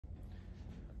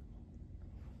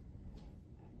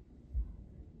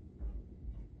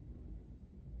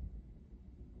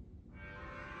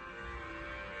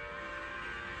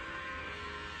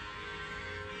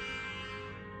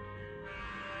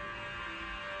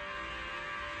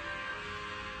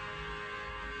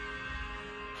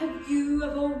Have you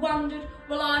ever wondered,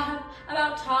 well I have,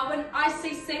 about how when I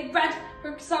say red,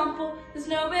 for example, there's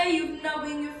no way of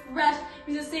knowing if red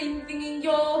means the same thing in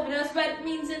your head as red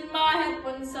means in my head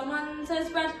when someone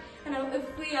says red. And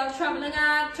if we are travelling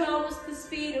at almost the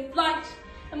speed of light,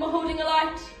 and we're holding a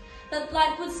light, that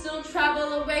light would still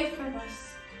travel away from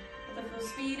us at the full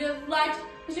speed of light,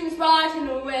 which seems right in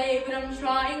a way, but I'm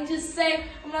trying to say,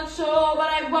 I'm not sure, but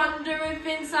I wonder if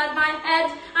inside my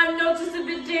head I'm not just a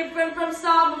bit different from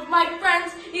some of my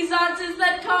friends. These answers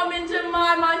that come into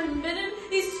my mind admitted,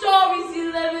 these stories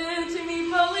delivered to me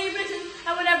fully written,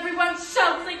 and when everyone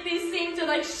shouts like they seem to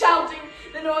like shouting,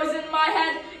 the noise in my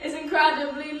head is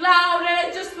incredibly loud, and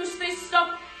I just wish they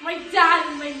stopped. My dad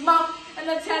and my mum and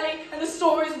the telly and the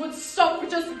stories would stop for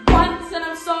just once, and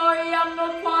I'm sorry I'm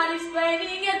not quite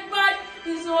explaining it right.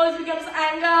 This noise becomes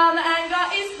anger, and the anger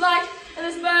is light, and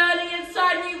this burning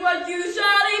inside me would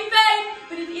usually fade,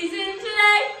 but it isn't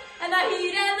today, and the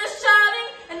heat and the shouting,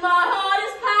 and my heart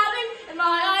is pounding, and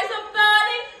my eyes are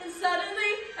burning, and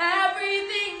suddenly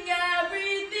everything is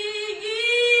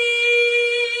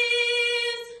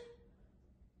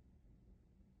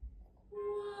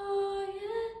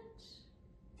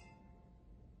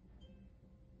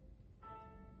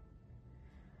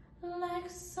like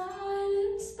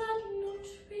silence, but not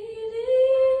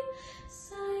really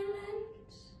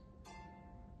silent.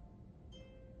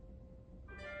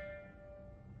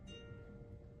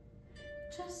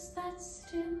 Just that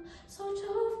still sort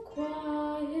of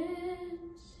quiet,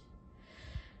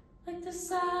 like the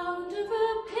sound of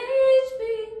a page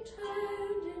being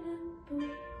turned in a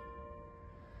book,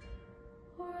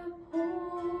 or a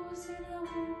pause in a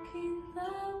walk in the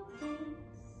woods.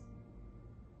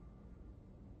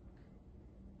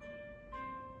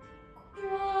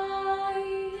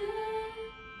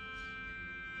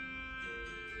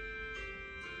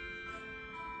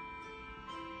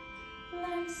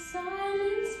 Like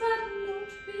silence, but not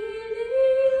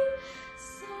really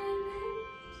silent.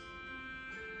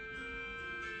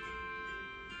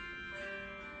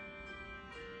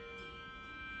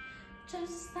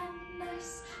 Just that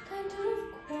nice kind of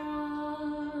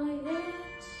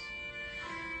quiet,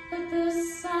 like the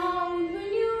sound when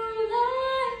you